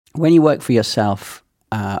when you work for yourself,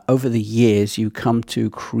 over the years, you come to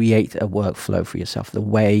create a workflow for yourself, the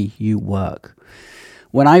way you work.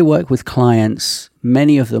 When I work with clients,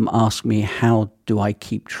 many of them ask me, how do I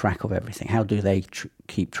keep track of everything? How do they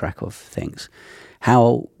keep track of things?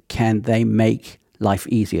 How can they make life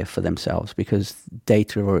easier for themselves? Because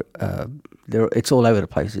data, it's all over the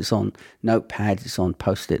place. It's on notepads, it's on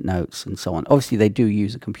post-it notes and so on. Obviously, they do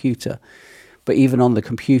use a computer, but even on the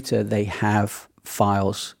computer, they have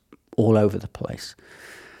files all over the place.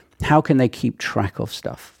 How can they keep track of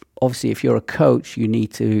stuff? Obviously, if you're a coach, you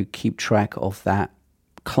need to keep track of that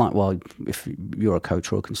client. Well, if you're a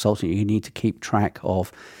coach or a consultant, you need to keep track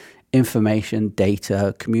of information,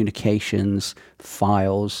 data, communications,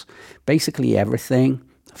 files, basically everything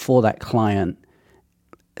for that client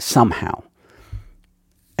somehow.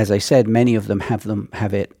 As I said, many of them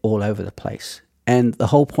have it all over the place. And the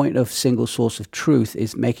whole point of single source of truth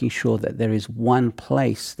is making sure that there is one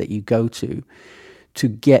place that you go to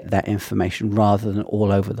get that information rather than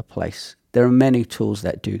all over the place. There are many tools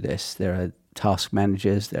that do this. There are task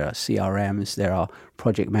managers, there are CRMs, there are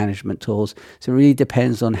project management tools. So it really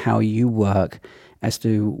depends on how you work as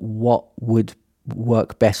to what would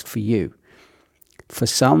work best for you. For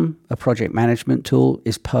some, a project management tool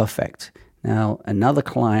is perfect. Now, another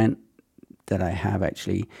client that I have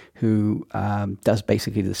actually who does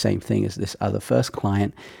basically the same thing as this other first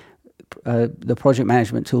client, the project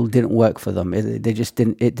management tool didn't work for them. It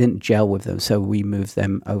didn't gel with them. So we moved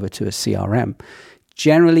them over to a CRM.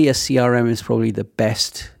 Generally, a CRM is probably the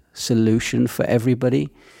best solution for everybody.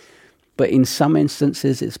 But in some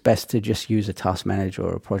instances, it's best to just use a task manager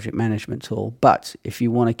or a project management tool. But if you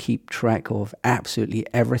want to keep track of absolutely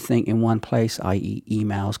everything in one place, i.e.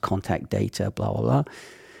 emails, contact data, blah, blah, blah,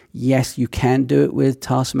 yes, you can do it with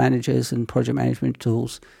task managers and project management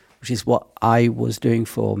tools, which is what I was doing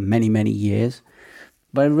for many, many years.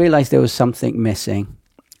 But I realized there was something missing.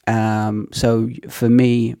 So for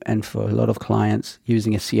me and for a lot of clients,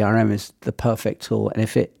 using a CRM is the perfect tool. And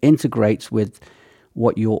if it integrates with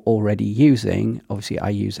what you're already using, obviously I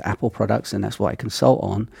use Apple products and that's what I consult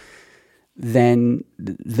on, then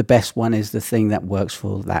the best one is the thing that works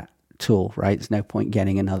for that tool, right? There's no point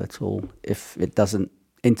getting another tool if it doesn't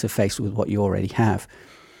interface with what you already have.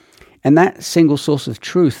 And that single source of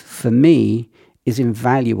truth for me is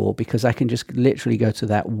invaluable because I can just literally go to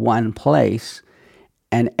that one place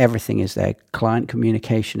and everything is there. Client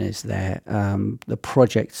communication is there. The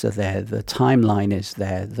projects are there. The timeline is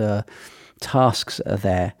there. The tasks are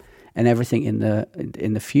there, and everything in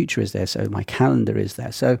the future is there. So my calendar is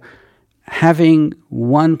there. So having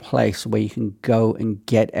one place where you can go and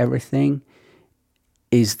get everything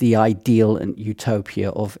is the ideal and utopia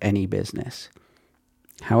of any business.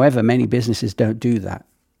 However, many businesses don't do that.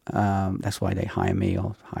 That's why they hire me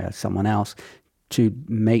or hire someone else to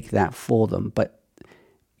make that for them. But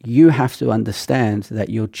you have to understand that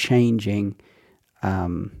you're changing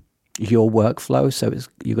your workflow. So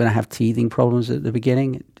you're going to have teething problems at the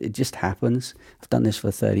beginning. It just happens. I've done this for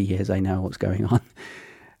 30 years. I know what's going on.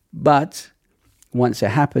 But once it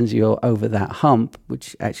happens, you're over that hump,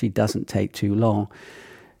 which actually doesn't take too long.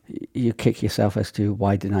 You kick yourself as to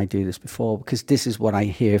why didn't I do this before? Because this is what I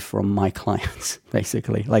hear from my clients,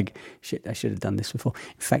 basically. Like, shit, I should have done this before.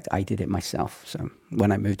 In fact, I did it myself. So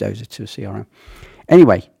when I moved over to a CRM.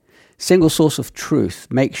 Anyway, single source of truth.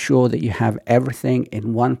 Make sure that you have everything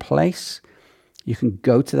in one place. You can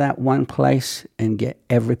go to that one place and get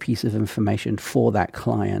every piece of information for that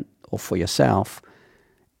client or for yourself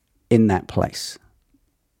in that place.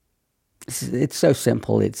 It's so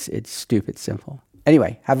simple. It's stupid simple.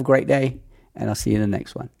 Anyway, have a great day, and I'll see you in the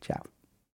next one. Ciao.